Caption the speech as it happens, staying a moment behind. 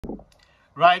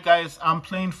Right, guys, I'm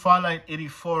playing Farlight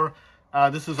 84.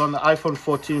 This is on the iPhone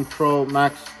 14 Pro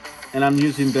Max, and I'm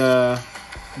using the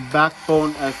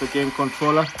BackBone as the game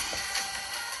controller.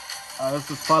 This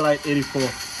is Farlight 84.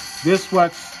 This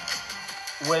works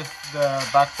with the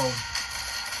BackBone.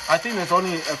 I think there's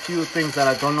only a few things that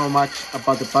I don't know much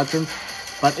about the buttons,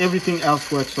 but everything else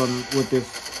works on with this.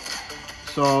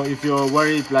 So if you're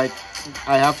worried, like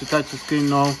I have to touch the screen,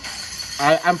 no.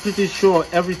 I'm pretty sure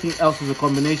everything else is a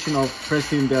combination of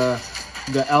pressing the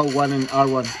L1 and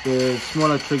R1, the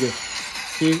smaller triggers.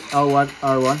 See, L1,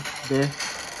 R1 there,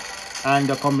 and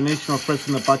the combination of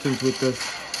pressing the buttons with this.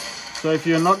 So if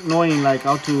you're not knowing like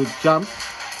how to jump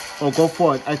or go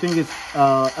forward, I think it's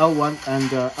L1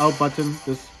 and L button,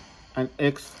 this, and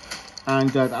X,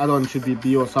 and the other one should be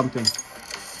B or something.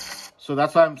 So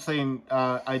that's why I'm saying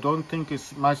I don't think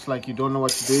it's much like you don't know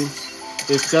what you're doing.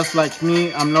 It's just like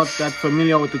me, I'm not that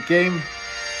familiar with the game.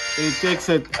 It takes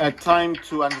a time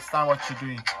to understand what you're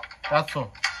doing. That's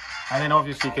all. And then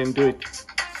obviously you can do it.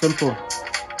 Simple.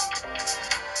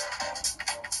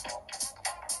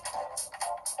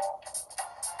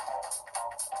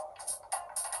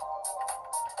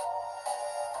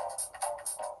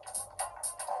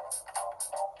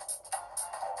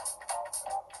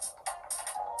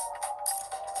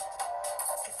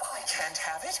 If I can't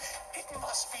have it, it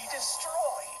must be destroyed.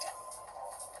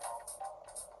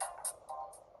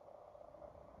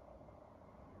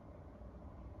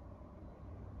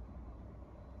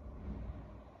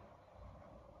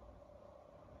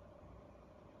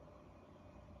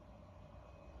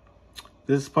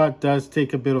 This part does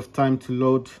take a bit of time to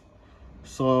load.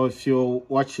 So if you're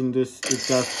watching this, it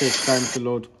does take time to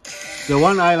load. The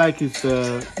one I like is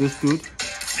this dude.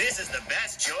 This is the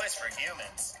best choice for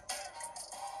humans.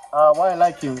 Why I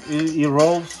like him, he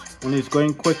rolls when he's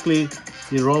going quickly.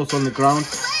 He rolls on the ground.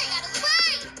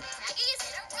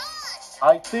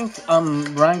 I think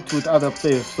I'm ranked with other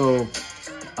players, so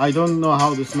I don't know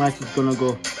how this match is gonna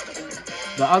go.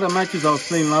 The other matches I was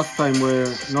playing last time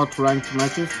were not ranked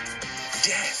matches.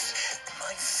 Death,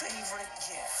 my favorite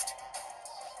gift.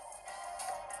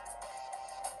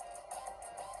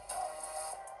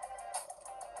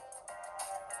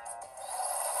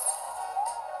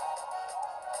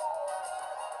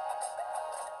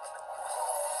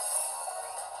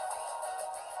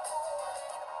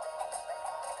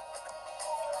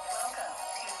 Welcome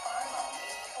to Farlight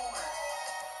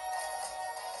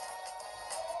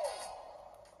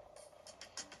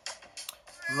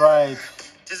 84. Right.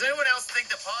 Does anyone else think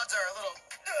the pods are a little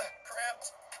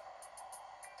cramped?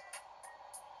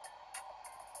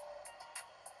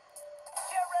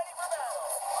 Get ready for battle.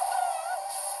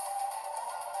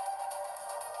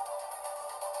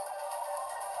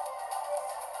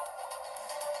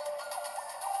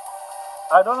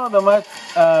 I don't know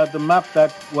the map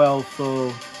that well,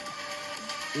 so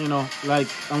you know, like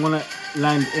I'm gonna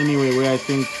land anyway where I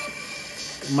think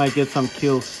might get some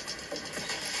kills.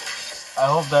 I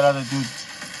hope that other dude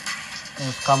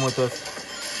is come with us.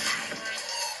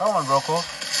 Come on, Rocco.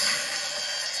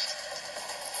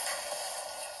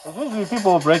 It's usually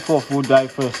people who break off who die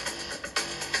first.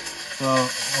 So,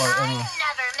 well, anyway.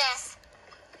 Never miss.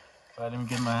 Right, let me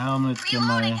get my helmet, get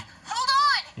my... Hold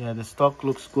on. Yeah, the stock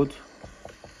looks good.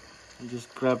 You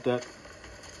just grab that.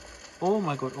 Oh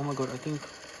my god, I think...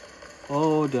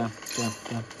 Oh, damn. No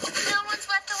one's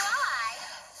left alive.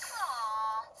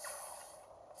 Aww.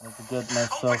 I have to get Open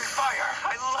myself... fire.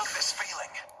 I love this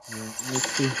feeling. Yeah, let's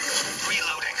see.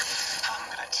 Reloading. I'm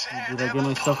gonna tear Did I them get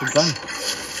myself a apart. gun?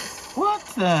 What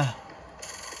the...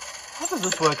 How does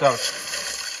this work out?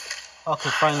 Okay,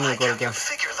 finally I got a Your gun.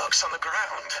 figure looks on the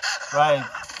ground. Right.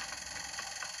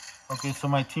 Okay, so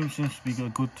my team seems to be a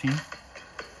good team.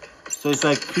 So it's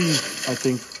like trees, I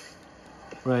think.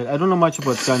 Right, I don't know much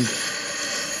about guns.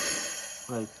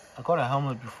 Right, I got a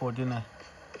helmet before, didn't I?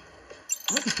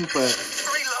 Where the people at?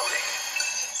 Reloading.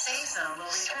 Safe zone will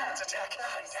return. Attack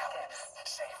 9 seconds.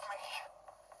 Save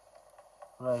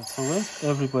me. Right, so where's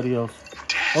everybody else?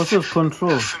 Death. Also, it's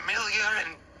control. Familiar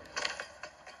and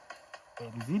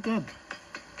Wait, is he dead?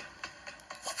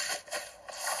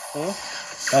 Okay.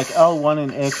 Like L1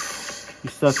 and X, he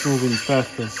starts moving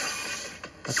faster.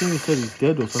 I think he said he's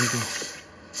dead or something.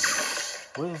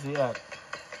 Where is he at?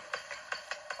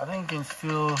 I think you can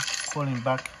still call him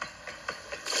back.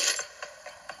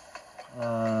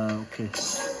 Okay.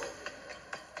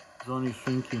 He's only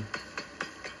shrinking.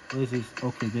 Where is he?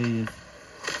 Okay, there he is.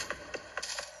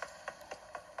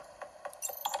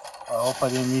 I hope I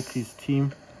didn't meet his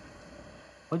team.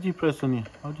 What did you press on here?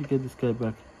 How did you get this guy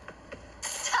back?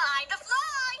 Time to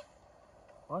fly.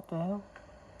 What the hell?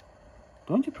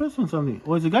 Don't you press on something?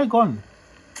 Or is the guy gone?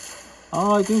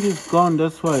 Oh, I think he's gone.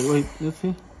 That's why. Wait, let's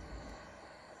see.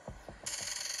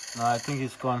 No, I think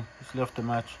he's gone. He's left the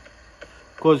match.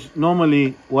 Because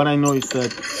normally, what I know is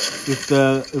that if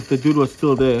the dude was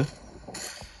still there,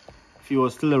 if he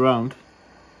was still around,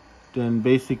 then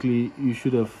basically I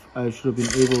should have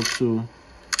been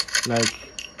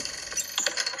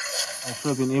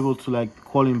able to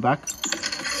call him back.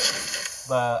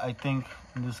 But I think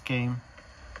in this game,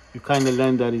 you kind of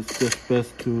learn that it's just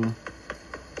best to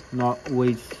not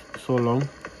wait so long.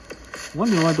 I'm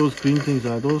wondering what those green things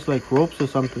are. Those like ropes or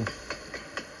something.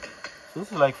 So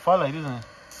this is like Farlight, isn't it?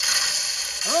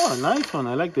 Oh, nice one.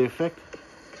 I like the effect.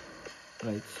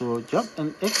 Right, so jump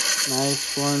and X.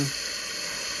 Nice one.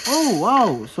 Oh,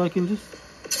 wow. So I can just...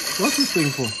 What's this thing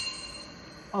for?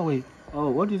 Oh, wait. Oh,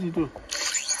 what did he do?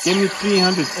 Give me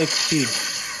 300 XP.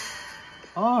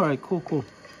 Alright, cool.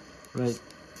 Right.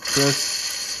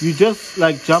 Press... You just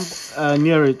like jump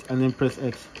near it and then press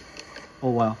X.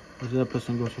 Oh, wow. Where did that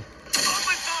person go to? Open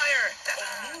fire!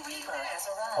 A new Reaper has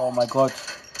arrived. Oh, my God.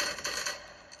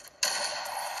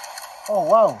 Oh,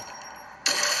 wow.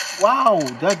 Wow,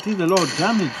 that did a lot of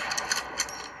damage.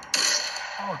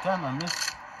 Oh, damn, I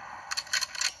missed.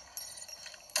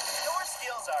 Your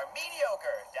skills are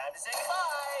mediocre. Time to say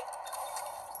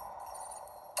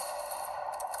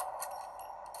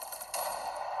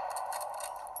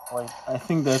goodbye. Wait, I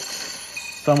think that's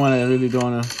someone I really don't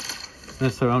want to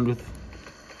mess around with.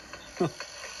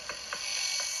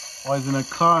 Oh, he's in a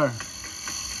car.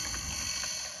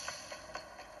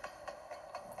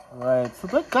 Right, so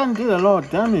that gun did a lot of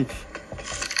damage.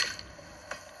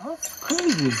 That's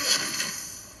crazy.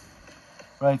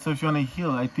 Right, so if you want to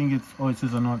heal, I think it's... Oh, it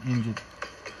says I'm not injured.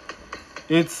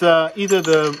 It's either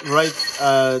the right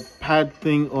pad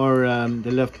thing or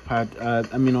the left pad.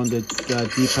 I mean on the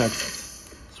D-pad.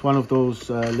 It's one of those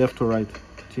left or right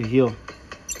to heal.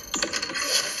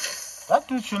 That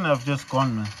dude shouldn't have just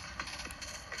gone, man.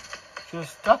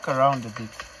 Just stuck around a bit.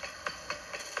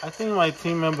 I think my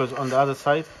team members on the other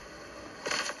side.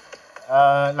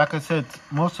 Like I said,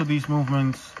 most of these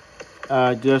movements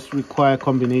just require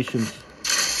combinations.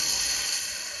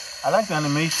 I like the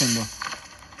animation though.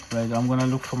 Right, I'm gonna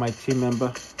look for my team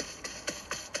member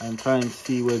and try and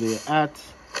see where they're at.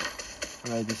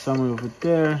 Right, there's somewhere over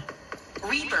there.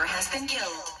 Reaper has been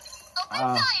killed. Open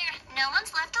fire. No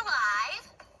one's left alive.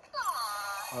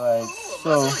 Aww. Right, Ooh, a so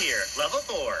muzzle here. Level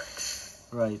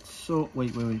 4. right, so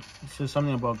wait. It says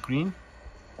something about green.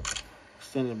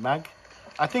 Extended mag.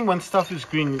 I think when stuff is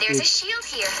green, There's a it's shield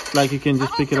here. like you can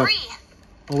just Level pick it up. 3.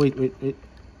 Oh wait. You ran right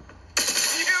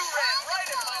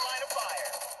into my line of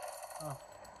fire.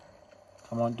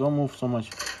 Come on, don't move so much.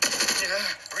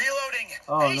 Reloading.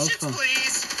 Oh, Patience, nice one.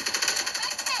 please.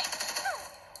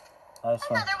 Nice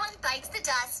one. Another one bites the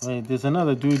dust. Wait, there's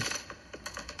another dude.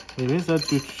 Wait, where's that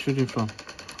dude shooting from?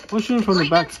 Oh, shooting from the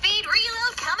Lightning back. speed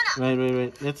reload coming up.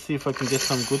 Wait. Let's see if I can get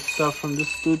some good stuff from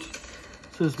this dude.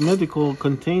 It says medical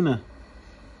container.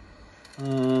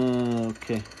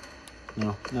 Okay.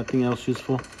 No, nothing else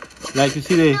useful. Like you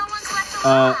see the No one's left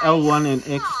alive. L1 and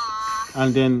X, Aw.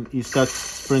 and then he starts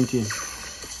sprinting.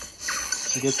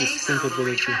 He gets his sprint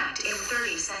ability. In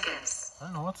 30 seconds. I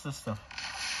don't know, what's this stuff?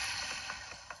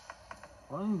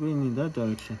 Why are you going in that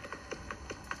direction?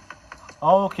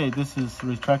 Oh, okay, this is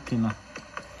retracting now.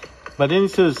 But then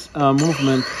it says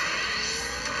movement.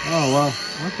 Oh, wow.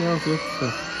 What the hell is that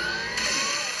stuff?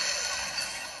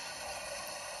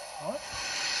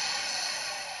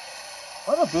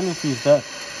 What ability is that?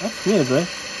 That's weird, right?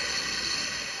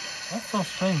 That's so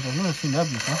strange. I've never seen that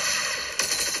before.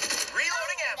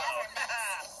 Reloading ammo.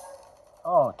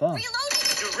 Oh, damn.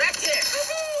 Reloading. Direct hit.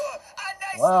 Woohoo! A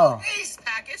nice Wow. little ace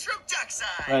package from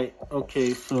Duckside. Right,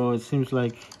 okay, so it seems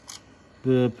like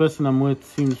the person I'm with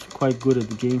seems quite good at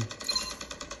the game.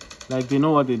 Like, they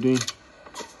know what they're doing.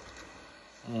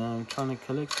 And I'm trying to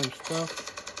collect some stuff.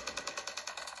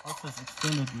 What's this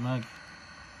extended mag?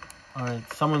 Alright,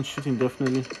 someone's shooting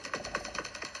definitely.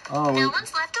 Oh, No wait.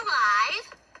 one's left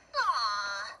alive.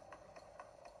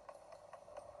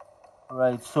 Aww.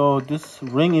 Alright, so this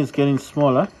ring is getting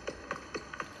smaller.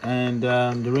 And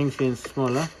the ring's getting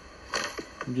smaller.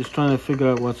 I'm just trying to figure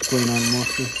out what's going on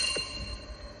mostly.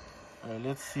 Alright,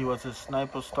 let's see what's a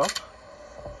sniper stock.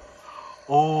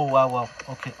 Oh, wow.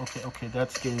 Okay,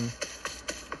 that's getting...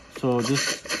 So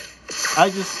this... I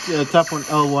just tap on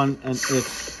L1 and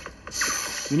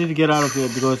X. We need to get out of here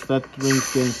because that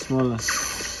ring's getting smaller.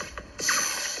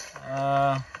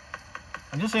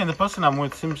 I'm just saying the person I'm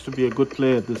with seems to be a good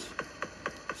player at this.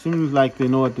 Seems like they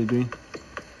know what they're doing.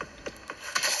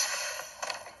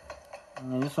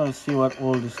 I just want to see what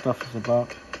all this stuff is about.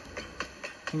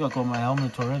 I think I got my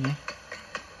helmet already.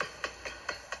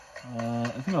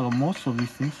 I think I got most of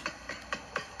these things.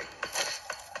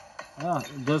 Yeah,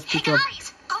 it does pick up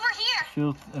Guys, over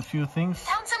here. a few things.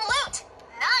 Found some loot.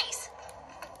 Nice.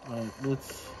 Right,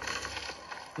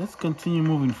 let's continue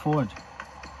moving forward.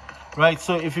 Right,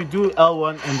 so if you do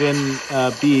L1 and then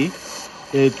B,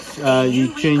 it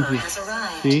you change it.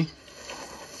 See?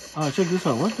 Oh, check this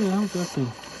out. What the hell is that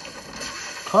thing?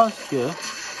 Cars here.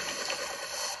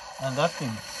 And that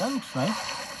thing. That looks nice.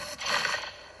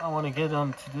 I want to get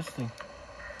onto this thing.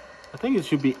 I think it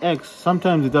should be X.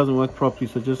 Sometimes it doesn't work properly,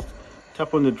 so just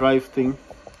tap on the drive thing.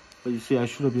 But you see, I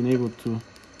should have been able to.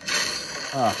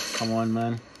 Ah, come on,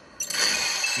 man.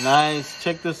 Nice.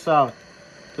 Check this out.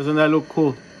 Doesn't that look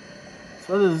cool?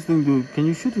 So what does this thing do? Can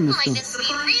you shoot in this thing? Lightning speed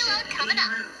reload coming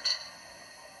up.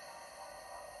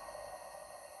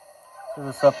 So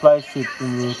the supply ship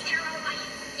in route.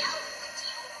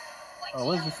 Oh,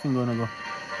 where's this thing gonna go?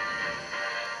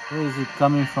 Where is it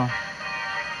coming from?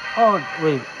 Oh,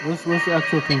 wait. Where's the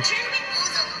actual thing?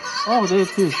 Oh, there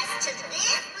it is.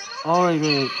 Alright,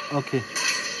 wait. Okay.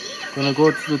 Gonna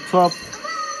go to the top.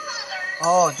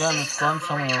 Oh, damn, it's gone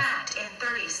somewhere else.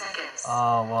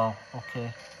 Oh, wow.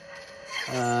 Okay.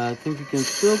 I think you can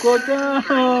still go down.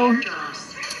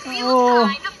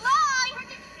 Oh.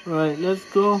 Right, let's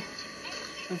go.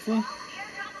 Let's see.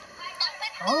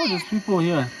 Oh, there's people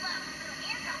here.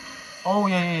 Oh,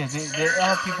 yeah. There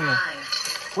are people here.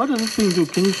 What does this thing do?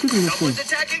 Can you shoot in this thing?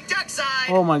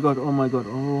 Oh my god.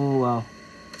 Oh, wow.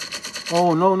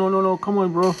 Oh, no. Come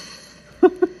on, bro.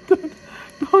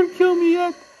 Don't kill me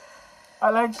yet. I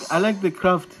like the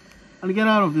craft. I'll get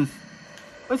out of this.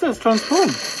 It says transform.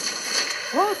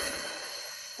 What?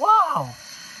 Wow.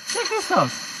 Check this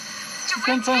out. You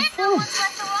can transform.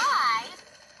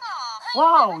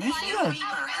 Wow, you see that?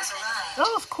 That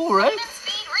was cool, right?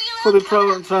 For the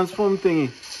transform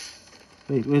thingy.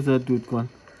 Wait, where's that dude gone?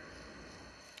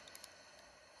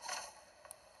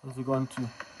 Where's he gone to?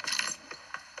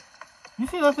 You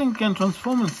see that thing can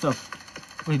transform and stuff.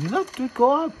 Wait, did that dude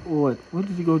go up or what? Where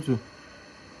did he go to?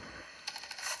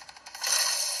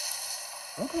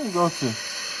 Where did he go to?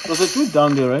 There's a dude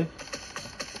down there, right?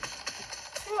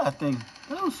 See that thing?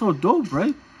 That was so dope,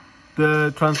 right?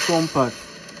 The transform part.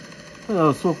 That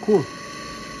was so cool.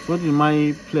 Where did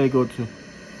my player go to?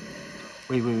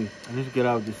 Wait. I need to get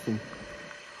out of this thing.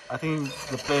 I think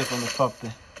the player's on the top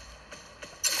there.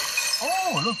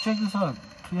 Oh, look, check this out.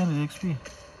 300 XP.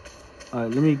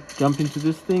 Alright, let me jump into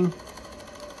this thing.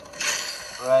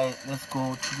 Right, let's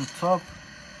go to the top.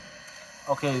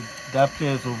 Okay, that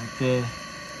player's over there.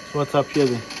 So what's up here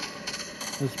then?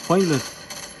 It's pointless.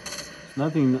 There's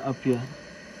nothing up here.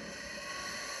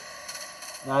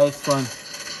 Nice one.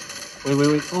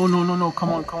 Wait. Oh, no. Come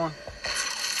on.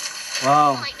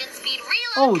 Wow.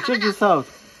 Oh, check this out.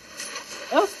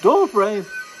 That's dope, right?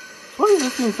 What is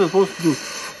this thing supposed to do?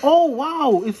 Oh,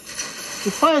 wow. It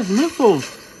fires missiles.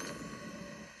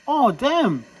 Oh,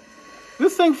 damn.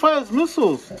 This thing fires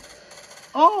missiles.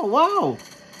 Oh, wow.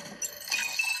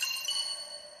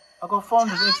 I got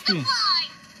 400 XP.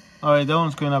 Alright, that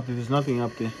one's going up there. There's nothing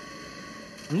up there.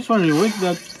 I'm just wondering, where's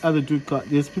that other dude got?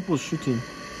 There's people shooting.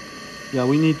 Yeah,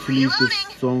 we need to leave this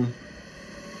zone.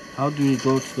 How do we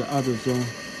go to the other zone?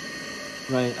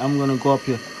 Right, I'm gonna go up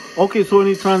here. Okay, so when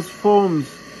he transforms,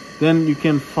 then you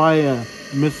can fire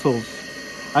missiles.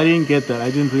 I didn't get that. I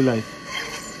didn't realize.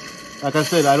 Like I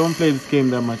said, I don't play this game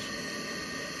that much.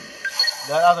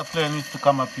 That other player needs to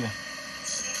come up here.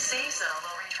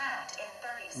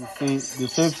 You see, the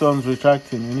safe zone's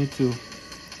retracting. We need to...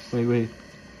 Wait.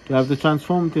 Do I have the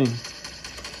transform thing?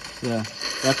 Yeah.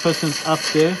 That person's up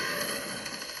there.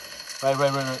 Right.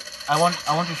 I want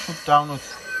to shoot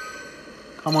downwards.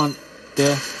 Come on.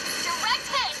 There.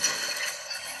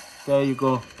 There you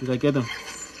go. Did I get him?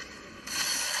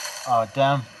 Oh,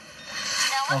 damn.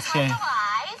 Okay.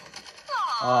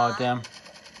 Oh, damn.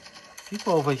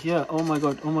 People over here. Oh my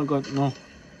god. No.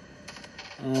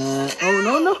 Oh,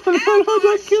 no.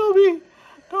 Don't kill me.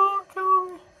 Don't kill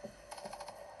me.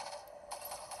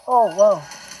 Oh, wow.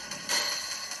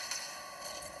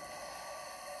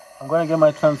 I'm going to get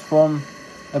my transform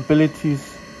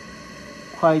abilities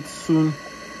quite soon.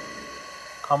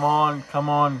 Come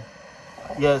on.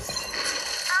 Yes.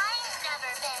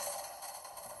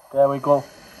 There we go.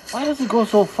 Why does it go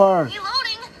so far?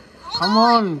 Come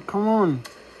on.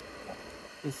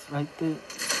 It's right there. No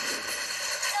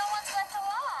one's left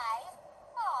alive.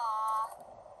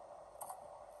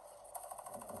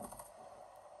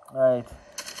 Aww. Right.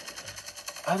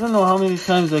 I don't know how many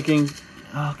times I can...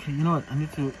 Okay, you know what? I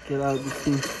need to get out of this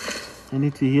thing. I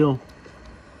need to heal.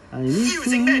 Time to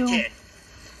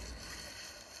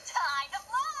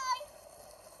fly.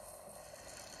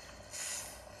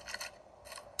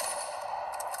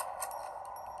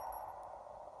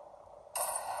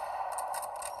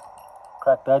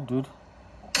 Crack that, dude.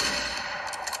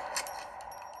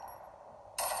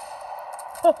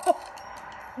 Look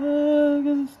at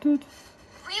this dude.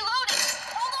 Reloading.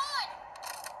 Hold on.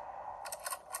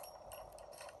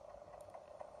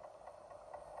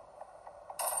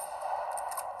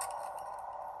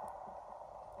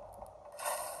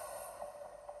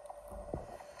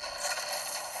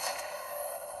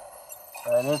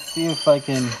 Alright, let's see if I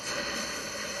can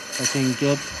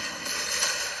get.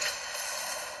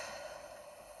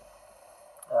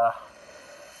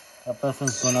 That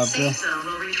person's gone up there. Safe zone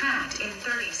will retract in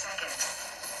 30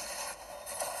 seconds.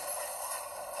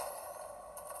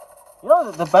 You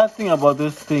know the bad thing about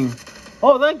this thing?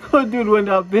 Oh, that good dude went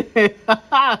up there.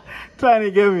 Trying to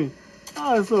get me.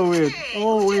 Oh, it's so weird.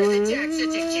 Oh, wait.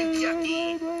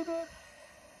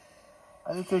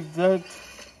 I need to eject.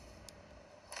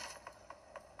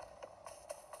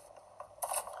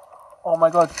 Oh my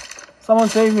god. Someone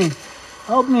save me.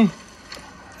 Help me.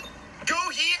 Go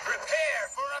here. Prepare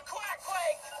for a quack.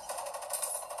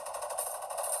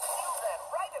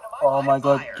 Oh my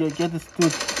god. Get this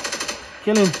dude.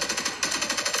 Kill him.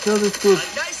 Kill this dude.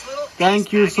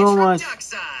 Thank you so much.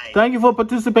 Thank you for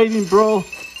participating, bro.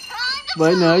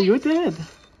 But now you're dead.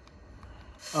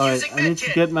 Alright, I need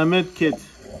to get my med kit.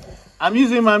 I'm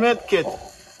using my med kit.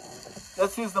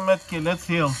 Let's use the med kit. Let's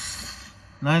heal.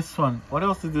 Nice one. What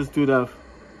else did this dude have?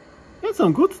 He had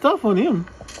some good stuff on him.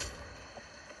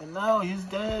 And now he's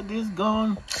dead. He's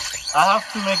gone. I have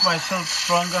to make my shield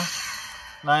stronger.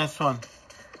 Nice one.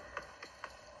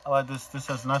 How about this? This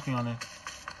has nothing on it.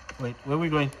 Wait, where are we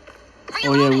going?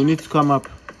 Oh yeah, we need to come up.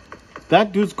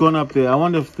 That dude's gone up there. I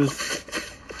wonder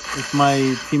if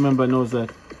my team member knows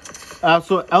that.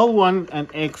 So L1 and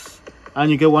X, and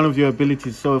you get one of your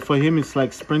abilities. So for him, it's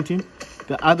like sprinting.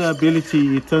 The other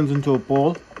ability, it turns into a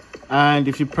ball. And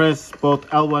if you press both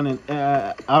L1 and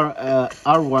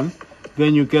R1,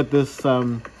 then you get this.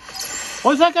 Oh,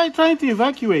 is that guy trying to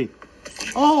evacuate?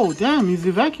 Oh, damn, he's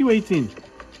evacuating.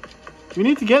 We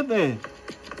need to get there.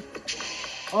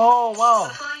 Oh,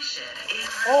 wow.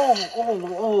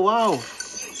 Oh, wow.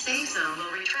 Safe zone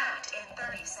will retract in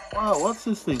 30 seconds. Wow, what's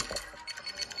this thing?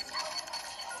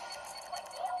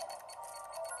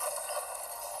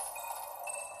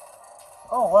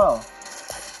 Oh, wow.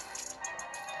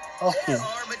 Okay. There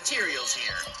are materials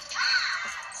here.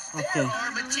 Okay.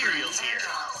 Materials here.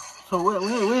 So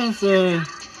where's the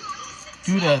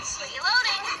do that?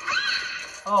 Reloading.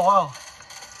 Oh, wow.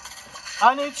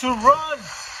 I need to run.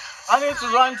 I need to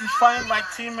run to find my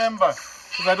team member.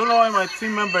 Because I don't know where my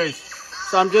team member is.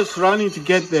 So I'm just running to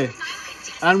get there.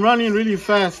 I'm running really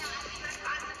fast.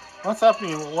 What's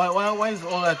happening? Why is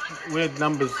all that weird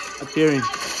numbers appearing?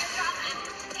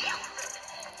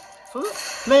 So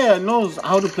this player knows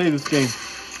how to play this game.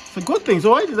 It's a good thing. So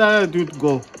why did that other dude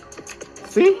go?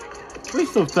 See?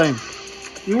 Waste of time.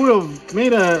 You would have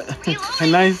made a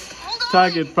nice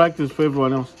target practice for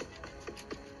everyone else.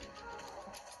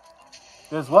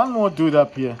 There's one more dude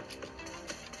up here.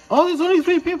 Oh, there's only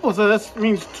 3 people, so that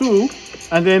means 2,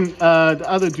 and then the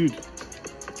other dude.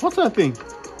 What's that thing?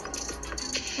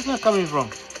 Where's that coming from?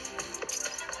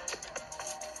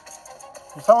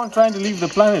 Is someone trying to leave the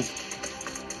planet?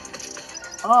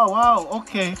 Oh, wow,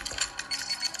 okay.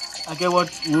 I get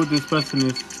who this person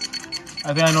is.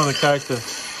 I think I know the character.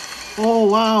 Oh,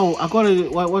 wow, I got a,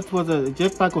 what was it, a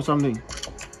jetpack or something?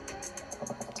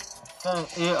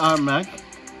 AR mag.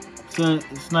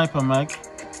 Sniper mag.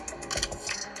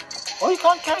 Oh, you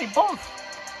can't carry both.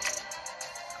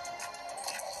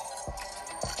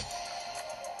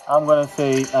 I'm gonna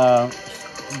say the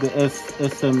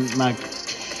SM mag.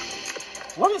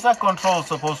 What is that control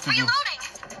supposed to do?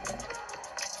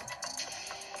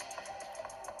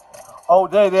 Oh,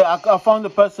 there. I found the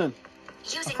person.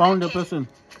 I found the person.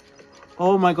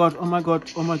 Oh my god.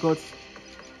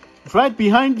 It's right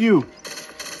behind you.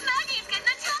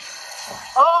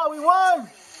 Oh, we won!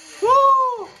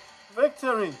 Woo!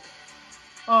 Victory!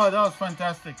 Oh, that was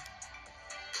fantastic. Safe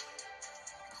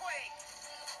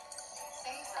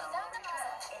zone will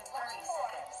retract in 30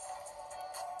 seconds.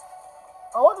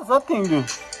 Oh, what does that thing do?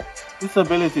 This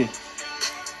ability.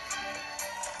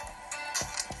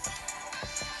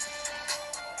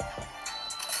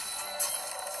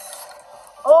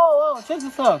 Oh, wow, check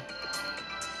this out.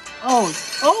 Oh,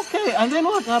 okay, and then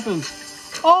what happens?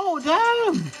 Oh,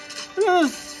 damn! Look at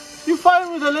this. You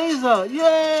fire with a laser.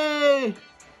 Yay!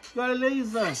 Got a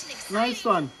laser. Nice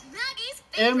one.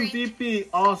 MVP.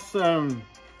 Awesome.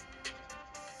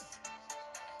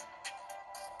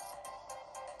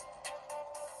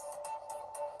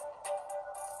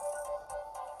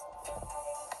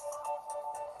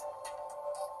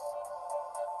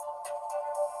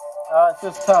 It's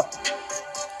just tough.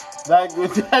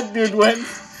 That dude went.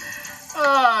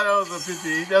 Ah, that was a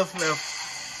pity. He just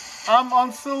left. I'm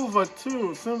on silver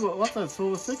too. Silver, what's that?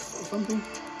 Silver 6 or something?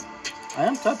 I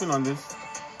am tapping on this.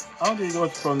 How do you go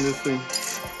from this thing?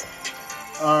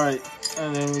 Alright,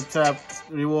 and then we tap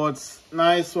rewards.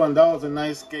 Nice one. That was a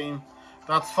nice game.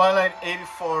 That's Farlight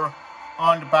 84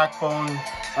 on the BackBone.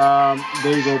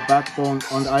 There you go,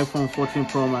 BackBone on the iPhone 14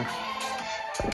 Pro Max.